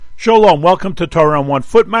Shalom, welcome to Torah on One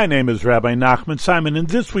Foot. My name is Rabbi Nachman Simon. In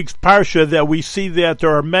this week's Parsha, that we see that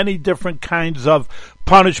there are many different kinds of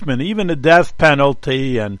punishment, even the death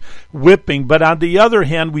penalty and whipping. But on the other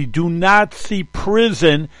hand, we do not see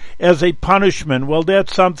prison as a punishment. Well,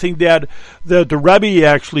 that's something that the Rebbe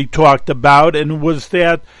actually talked about, and was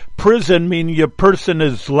that prison, meaning a person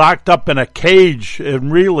is locked up in a cage,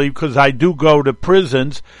 and really, because I do go to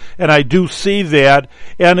prisons, and I do see that,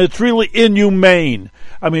 and it's really inhumane.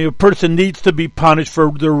 I mean, a person needs to be punished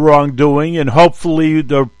for their wrongdoing, and hopefully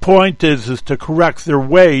the point is to correct their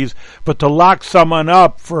ways, but to lock someone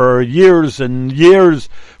up for years and years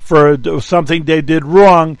for something they did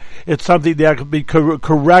wrong, it's something that can be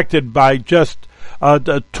corrected by just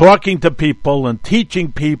talking to people and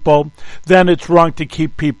teaching people. Then it's wrong to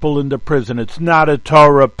keep people in the prison. It's not a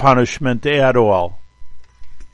Torah punishment at all.